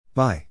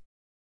By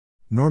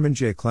Norman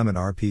J. Clement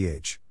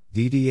RPH,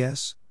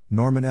 DDS,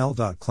 Norman L.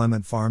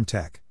 Clement Farm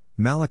Tech,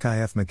 Malachi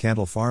F.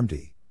 McCandle Farm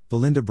D,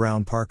 Belinda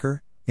Brown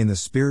Parker, in the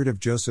spirit of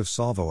Joseph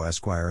Salvo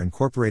Esquire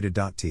Incorporated.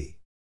 T.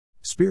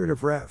 Spirit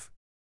of Rev.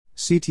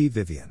 C.T.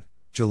 Vivian,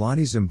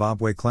 Jelani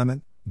Zimbabwe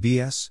Clement,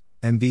 B.S.,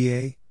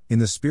 MBA, in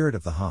the spirit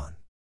of the Han.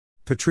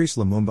 Patrice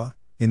Lumumba,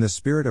 in the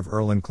spirit of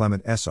Erland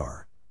Clement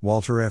S.R.,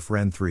 Walter F.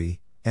 Wren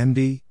III,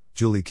 M.D.,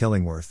 Julie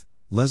Killingworth,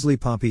 Leslie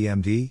Pompey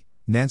M.D.,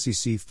 Nancy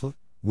C. Fl,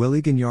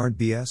 Willie Gignard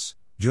B.S.,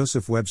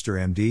 Joseph Webster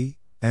M.D.,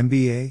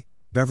 MBA,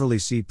 Beverly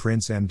C.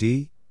 Prince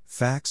M.D.,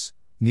 Fax,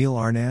 Neil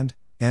Arnand,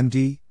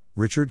 M.D.,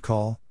 Richard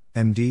Call,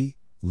 M.D.,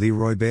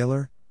 Leroy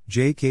Baylor,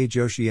 J.K.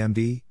 Joshi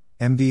M.D.,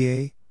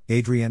 MBA,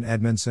 Adrienne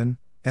Edmondson,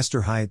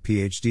 Esther Hyatt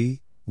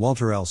Ph.D.,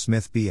 Walter L.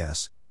 Smith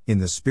B.S., in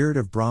the spirit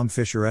of Bram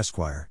Fisher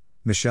Esquire,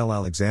 Michelle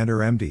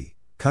Alexander M.D.,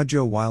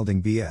 Cudjoe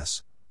Wilding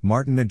B.S.,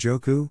 Martin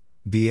Njoku,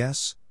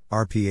 B.S.,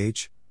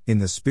 RPH, in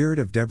the spirit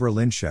of Deborah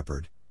Lynn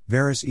Shepard,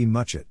 Varys E.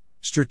 Muchett,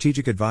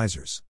 Strategic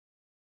Advisors.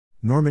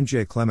 Norman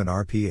J. Clement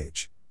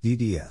RPH,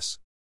 DDS.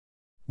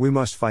 We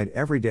must fight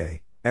every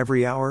day,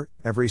 every hour,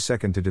 every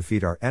second to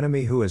defeat our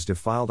enemy who has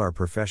defiled our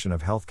profession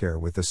of healthcare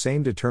with the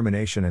same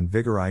determination and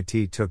vigor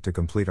it took to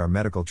complete our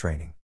medical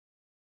training.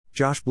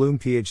 Josh Bloom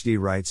PhD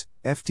writes,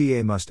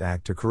 FDA must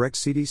act to correct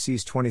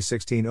CDC's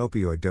 2016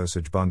 opioid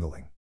dosage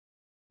bungling.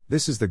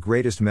 This is the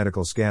greatest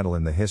medical scandal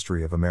in the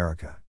history of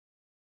America.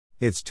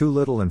 It's too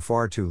little and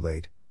far too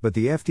late, but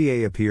the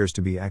FDA appears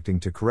to be acting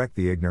to correct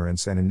the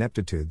ignorance and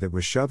ineptitude that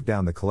was shoved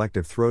down the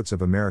collective throats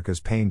of America's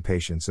pain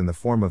patients in the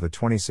form of a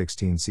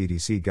 2016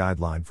 CDC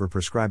guideline for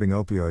prescribing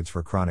opioids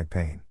for chronic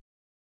pain.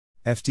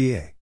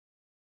 FDA.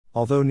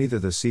 Although neither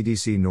the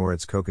CDC nor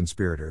its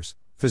co-conspirators,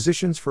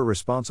 Physicians for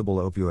Responsible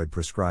Opioid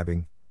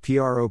Prescribing,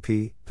 PROP,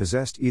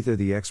 possessed either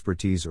the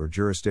expertise or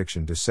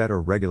jurisdiction to set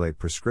or regulate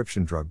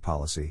prescription drug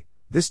policy,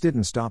 this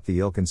didn't stop the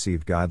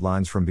ill-conceived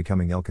guidelines from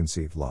becoming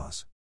ill-conceived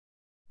laws.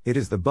 It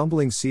is the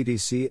bumbling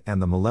CDC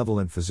and the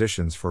malevolent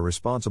Physicians for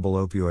Responsible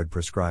Opioid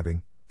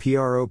Prescribing,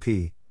 PROP,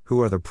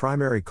 who are the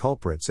primary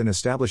culprits in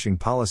establishing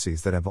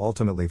policies that have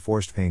ultimately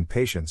forced pain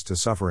patients to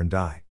suffer and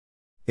die.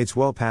 It's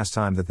well past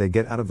time that they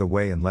get out of the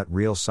way and let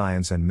real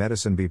science and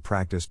medicine be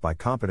practiced by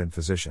competent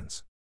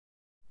physicians.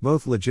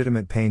 Both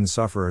legitimate pain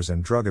sufferers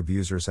and drug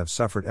abusers have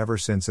suffered ever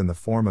since in the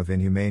form of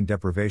inhumane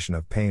deprivation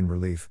of pain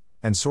relief,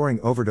 and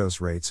soaring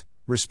overdose rates,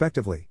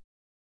 respectively.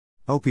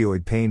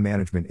 Opioid Pain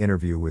Management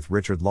Interview with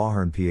Richard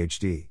Lawhern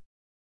Ph.D.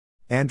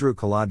 Andrew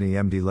Kolodny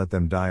MD. Let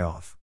them die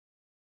off.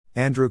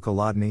 Andrew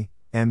Kolodny,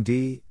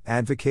 MD,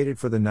 advocated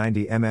for the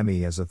 90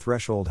 MME as a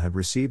threshold, had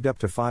received up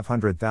to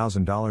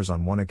 $500,000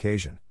 on one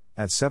occasion,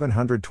 at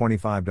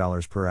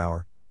 $725 per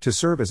hour, to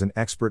serve as an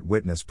expert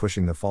witness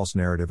pushing the false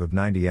narrative of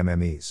 90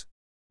 MMEs.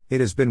 It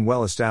has been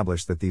well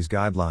established that these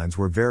guidelines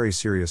were very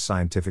serious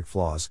scientific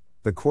flaws.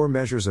 The core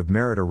measures of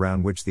merit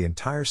around which the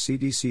entire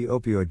CDC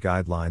opioid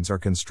guidelines are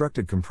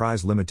constructed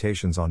comprise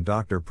limitations on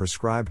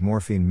doctor-prescribed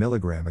morphine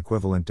milligram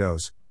equivalent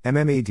dose,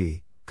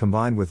 MMED,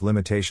 combined with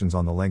limitations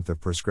on the length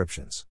of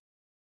prescriptions.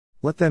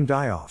 Let them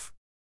die off.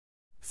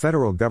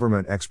 Federal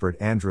government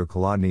expert Andrew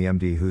Kolodny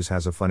MD, who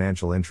has a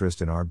financial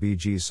interest in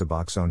RBG's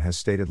Suboxone, has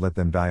stated, let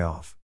them die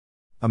off.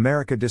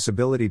 America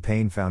Disability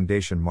Pain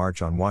Foundation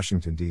March on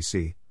Washington,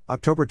 D.C.,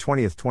 October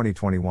 20,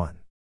 2021.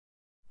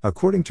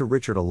 According to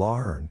Richard A.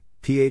 Lawhern,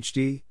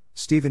 Ph.D.,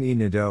 Stephen E.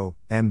 Nadeau,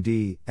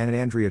 M.D., and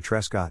Andrea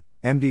Trescott,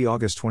 M.D.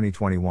 August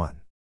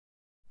 2021.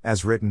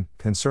 As written,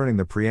 concerning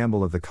the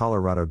preamble of the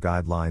Colorado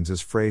Guidelines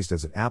is phrased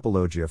as an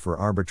apologia for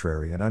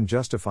arbitrary and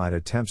unjustified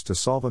attempts to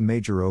solve a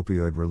major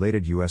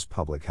opioid-related U.S.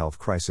 public health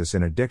crisis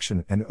in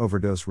addiction and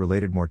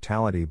overdose-related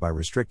mortality by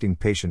restricting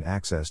patient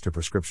access to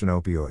prescription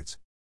opioids.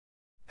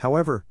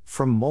 However,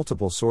 from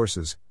multiple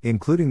sources,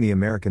 including the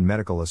American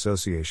Medical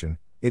Association,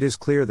 it is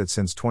clear that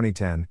since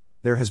 2010,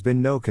 there has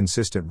been no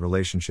consistent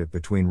relationship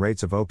between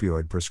rates of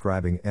opioid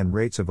prescribing and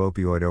rates of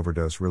opioid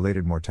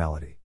overdose-related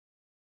mortality.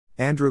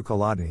 Andrew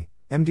Kolodny,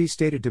 MD,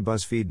 stated to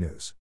BuzzFeed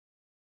News.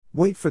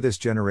 Wait for this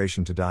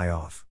generation to die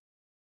off.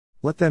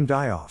 Let them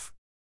die off.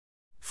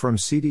 From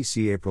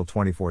CDC, April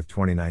 24,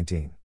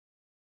 2019.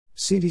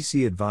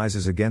 CDC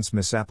advises against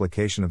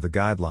misapplication of the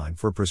guideline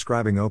for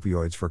prescribing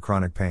opioids for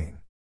chronic pain.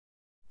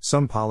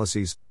 Some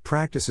policies,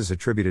 practices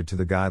attributed to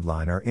the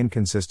guideline are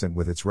inconsistent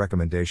with its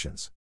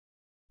recommendations.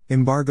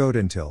 Embargoed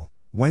until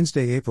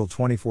Wednesday, April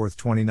 24,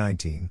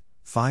 2019,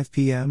 5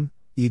 p.m.,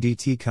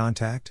 EDT.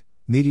 Contact,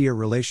 Media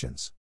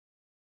Relations.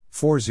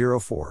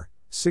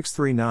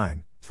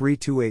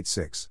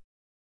 404-639-3286.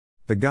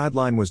 The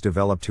guideline was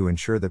developed to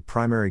ensure that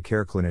primary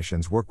care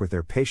clinicians work with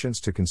their patients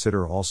to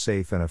consider all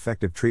safe and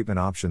effective treatment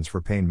options for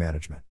pain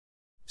management.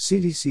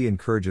 CDC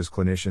encourages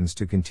clinicians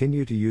to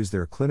continue to use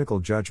their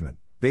clinical judgment,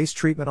 base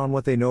treatment on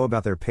what they know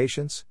about their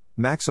patients,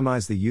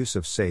 maximize the use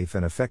of safe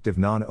and effective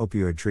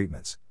non-opioid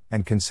treatments,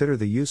 and consider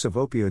the use of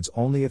opioids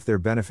only if their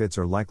benefits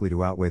are likely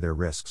to outweigh their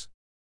risks.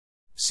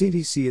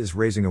 CDC is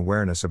raising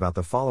awareness about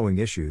the following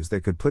issues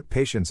that could put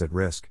patients at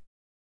risk.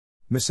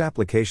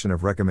 Misapplication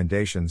of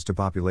recommendations to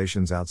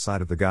populations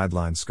outside of the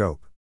guideline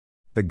scope.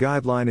 The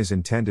guideline is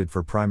intended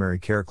for primary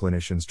care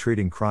clinicians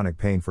treating chronic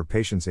pain for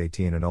patients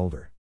 18 and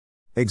older.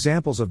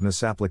 Examples of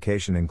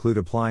misapplication include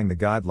applying the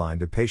guideline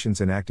to patients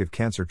in active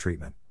cancer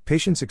treatment,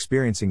 patients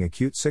experiencing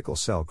acute sickle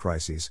cell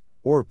crises,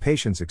 or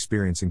patients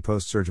experiencing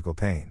post-surgical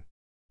pain.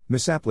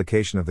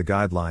 Misapplication of the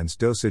guideline's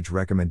dosage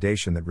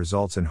recommendation that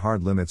results in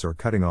hard limits or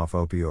cutting off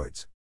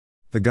opioids.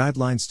 The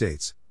guideline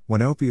states, when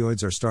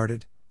opioids are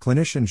started,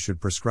 clinicians should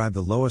prescribe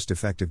the lowest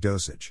effective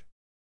dosage.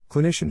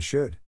 Clinicians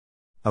should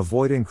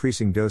avoid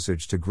increasing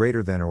dosage to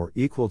greater than or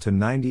equal to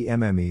 90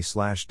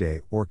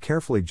 mme/day or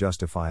carefully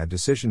justify a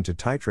decision to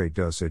titrate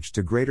dosage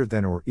to greater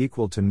than or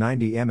equal to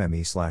 90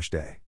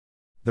 mme/day.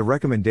 The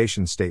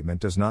recommendation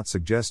statement does not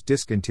suggest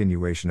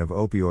discontinuation of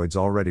opioids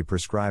already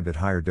prescribed at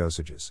higher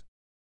dosages.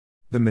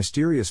 The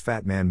Mysterious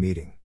Fat Man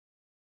Meeting.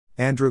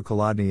 Andrew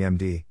Kolodny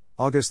MD,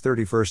 August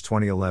 31,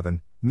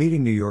 2011,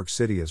 meeting New York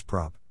City as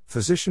Prop,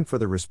 Physician for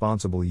the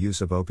Responsible Use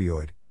of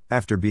Opioid.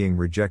 After being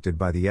rejected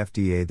by the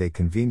FDA, they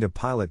convened a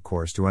pilot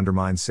course to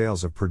undermine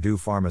sales of Purdue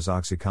Pharma's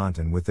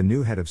OxyContin with the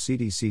new head of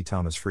CDC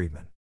Thomas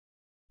Friedman.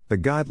 The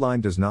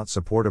guideline does not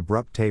support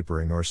abrupt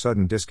tapering or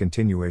sudden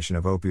discontinuation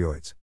of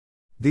opioids.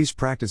 These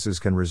practices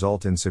can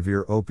result in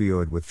severe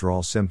opioid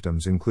withdrawal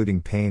symptoms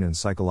including pain and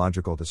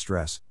psychological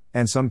distress,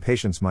 and some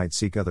patients might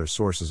seek other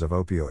sources of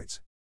opioids.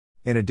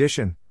 In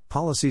addition,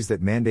 policies that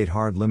mandate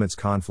hard limits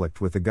conflict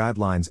with the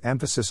guidelines'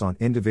 emphasis on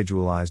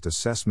individualized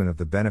assessment of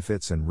the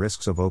benefits and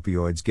risks of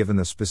opioids given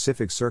the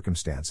specific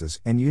circumstances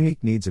and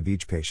unique needs of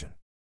each patient.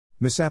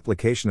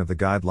 Misapplication of the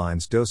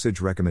guidelines'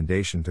 dosage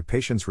recommendation to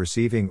patients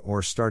receiving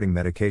or starting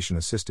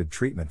medication-assisted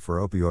treatment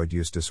for opioid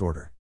use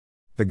disorder.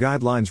 The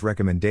guidelines'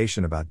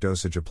 recommendation about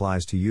dosage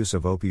applies to use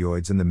of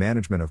opioids in the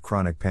management of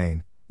chronic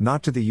pain,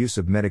 not to the use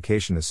of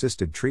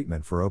medication-assisted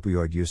treatment for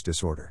opioid use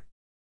disorder.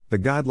 The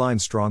guideline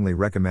strongly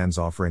recommends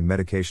offering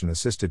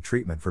medication-assisted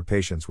treatment for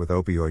patients with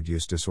opioid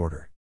use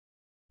disorder.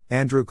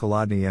 Andrew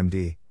Kolodny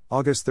MD,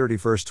 August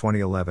 31,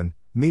 2011,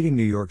 meeting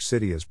New York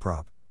City as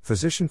Prop,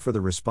 Physician for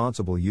the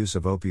Responsible Use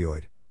of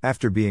Opioid.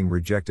 After being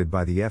rejected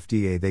by the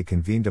FDA, they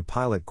convened a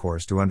pilot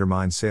course to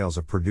undermine sales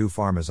of Purdue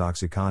Pharma's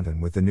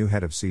OxyContin with the new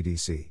head of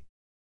CDC.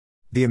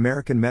 The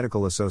American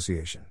Medical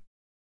Association.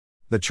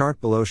 The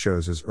chart below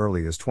shows as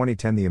early as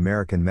 2010 the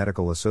American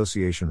Medical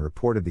Association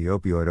reported the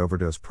opioid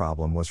overdose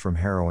problem was from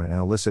heroin and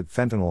illicit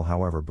fentanyl.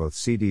 However, both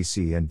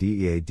CDC and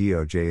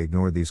DEA/DOJ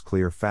ignore these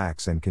clear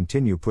facts and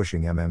continue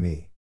pushing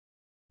MME.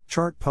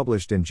 Chart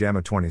published in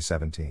JAMA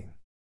 2017.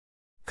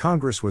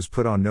 Congress was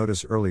put on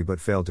notice early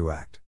but failed to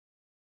act.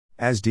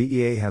 As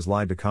DEA has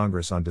lied to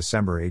Congress on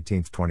December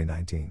 18,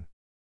 2019.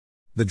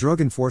 The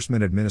Drug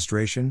Enforcement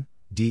Administration,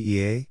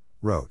 DEA,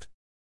 wrote,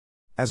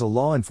 as a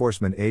law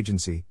enforcement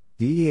agency,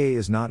 DEA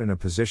is not in a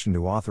position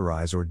to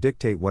authorize or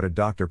dictate what a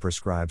doctor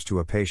prescribes to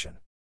a patient.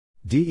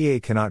 DEA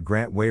cannot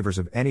grant waivers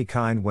of any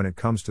kind when it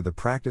comes to the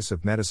practice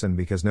of medicine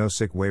because no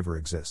sick waiver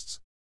exists.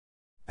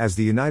 As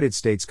the United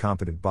States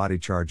competent body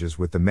charged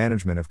with the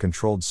management of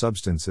controlled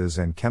substances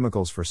and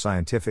chemicals for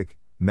scientific,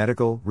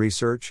 medical,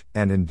 research,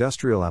 and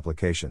industrial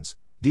applications,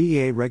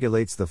 DEA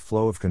regulates the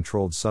flow of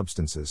controlled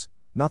substances,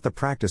 not the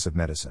practice of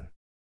medicine.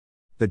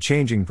 The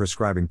changing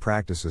prescribing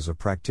practices of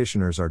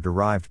practitioners are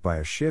derived by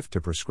a shift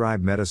to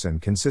prescribe medicine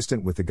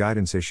consistent with the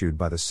guidance issued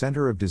by the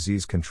Center of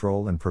Disease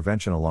Control and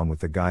Prevention along with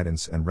the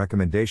guidance and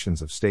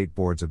recommendations of state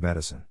boards of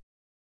medicine.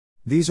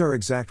 These are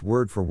exact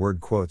word-for-word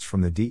quotes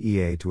from the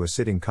DEA to a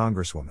sitting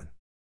congresswoman.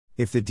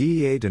 If the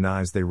DEA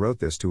denies they wrote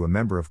this to a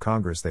member of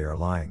Congress, they are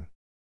lying.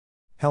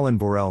 Helen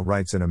Borrell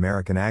writes in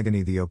American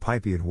Agony: the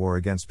opioid war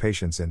against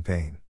patients in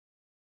pain.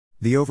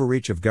 The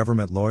overreach of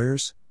government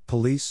lawyers,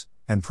 police,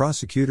 and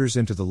prosecutors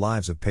into the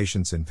lives of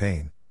patients in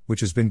pain, which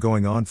has been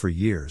going on for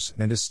years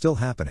and is still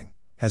happening,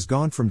 has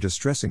gone from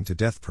distressing to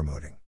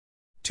death-promoting.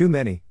 Too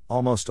many,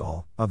 almost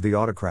all, of the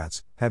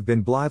autocrats have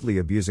been blithely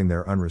abusing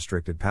their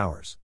unrestricted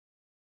powers.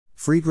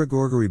 Friedrich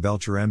Gregory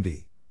Belcher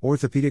MD,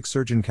 orthopedic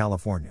surgeon,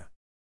 California.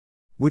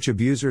 Which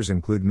abusers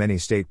include many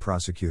state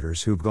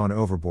prosecutors who've gone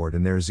overboard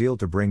in their zeal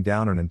to bring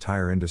down an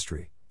entire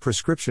industry,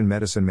 prescription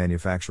medicine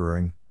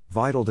manufacturing,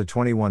 vital to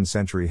 21st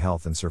century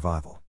health and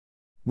survival.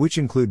 Which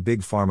include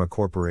big pharma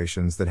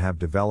corporations that have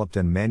developed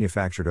and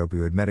manufactured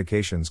opioid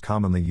medications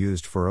commonly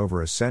used for over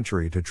a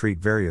century to treat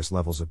various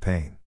levels of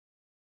pain.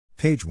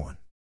 Page 1.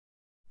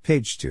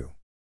 Page 2.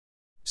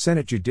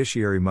 Senate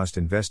Judiciary must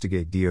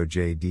investigate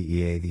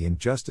DOJ-DEA the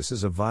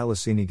injustices of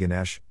Vilasini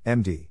Ganesh,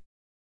 MD.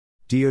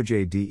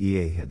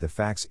 DOJ-DEA hid the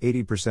facts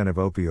 80% of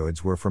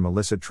opioids were from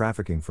illicit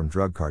trafficking from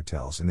drug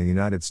cartels in the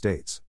United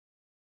States.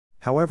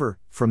 However,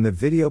 from the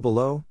video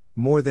below,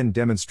 more than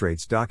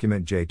demonstrates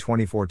document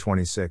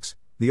J2426,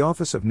 the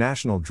Office of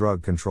National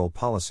Drug Control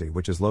Policy,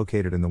 which is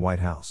located in the White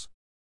House.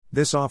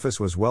 This office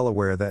was well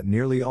aware that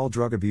nearly all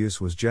drug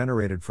abuse was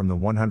generated from the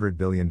 $100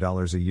 billion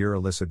a year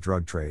illicit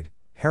drug trade,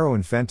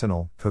 heroin,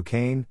 fentanyl,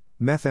 cocaine,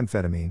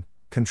 methamphetamine,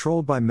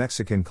 controlled by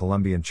Mexican,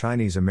 Colombian,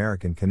 Chinese,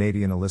 American,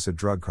 Canadian illicit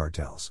drug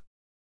cartels.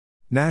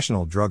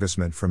 National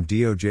Druggisment from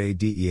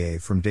DOJ-DEA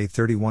from Day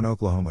 31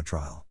 Oklahoma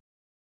trial.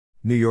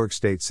 New York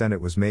State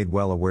Senate was made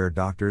well aware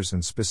doctors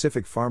and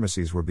specific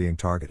pharmacies were being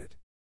targeted.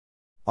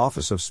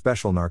 Office of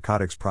Special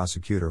Narcotics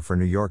Prosecutor for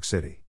New York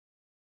City.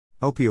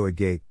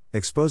 Opioidgate,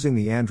 exposing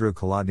the Andrew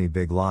Kolodny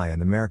big lie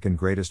and American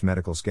greatest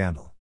medical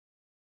scandal.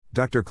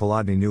 Dr.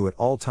 Kolodny knew at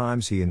all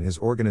times he and his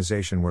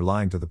organization were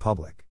lying to the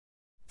public.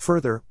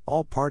 Further,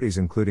 all parties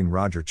including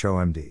Roger Cho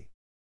MD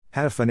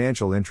had a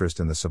financial interest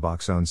in the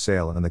Suboxone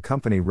sale and the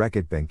company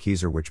Reckitt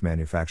Benckiser which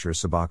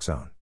manufactures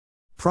Suboxone.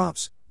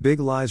 Props, big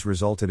lies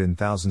resulted in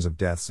thousands of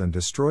deaths and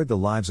destroyed the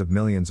lives of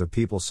millions of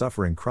people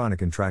suffering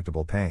chronic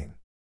intractable pain.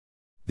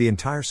 The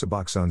entire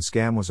Suboxone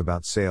scam was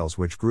about sales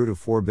which grew to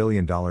 $4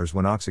 billion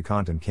when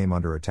OxyContin came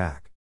under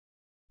attack.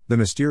 The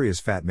Mysterious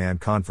Fat Man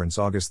Conference,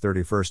 August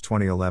 31,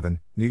 2011,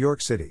 New York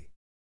City.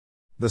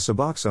 The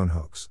Suboxone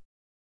Hoax.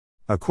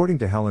 According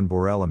to Helen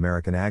Borel,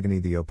 American Agony,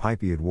 the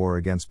Opioid War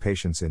Against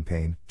Patients in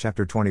Pain,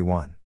 Chapter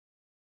 21.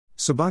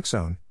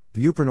 Suboxone,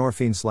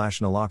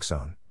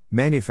 buprenorphine/naloxone,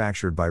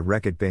 manufactured by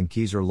Reckitt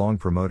Benckiser, long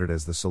promoted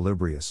as the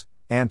salubrious,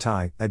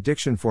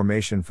 anti-addiction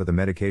formation for the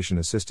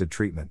medication-assisted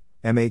treatment,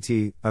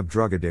 MAT, of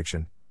drug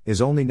addiction,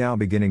 is only now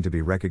beginning to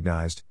be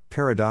recognized,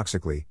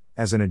 paradoxically,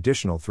 as an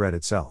additional threat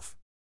itself.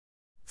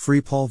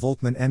 Free Paul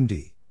Volkmann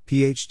MD,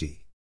 PhD.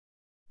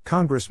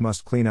 Congress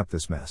must clean up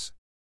this mess.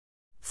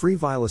 Free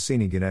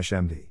Vilasini Ganesh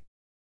MD.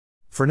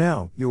 For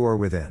now, you are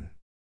within.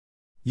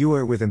 You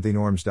are within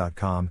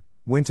thenorms.com,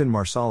 Wynton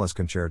Marsalis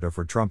Concerto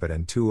for Trumpet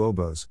and Two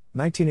Oboes,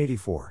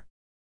 1984.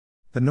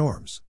 The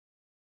Norms.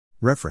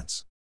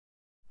 Reference.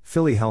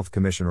 Philly Health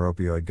Commissioner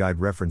Opioid Guide.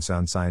 Reference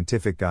on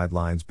scientific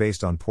guidelines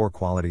based on poor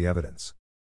quality evidence.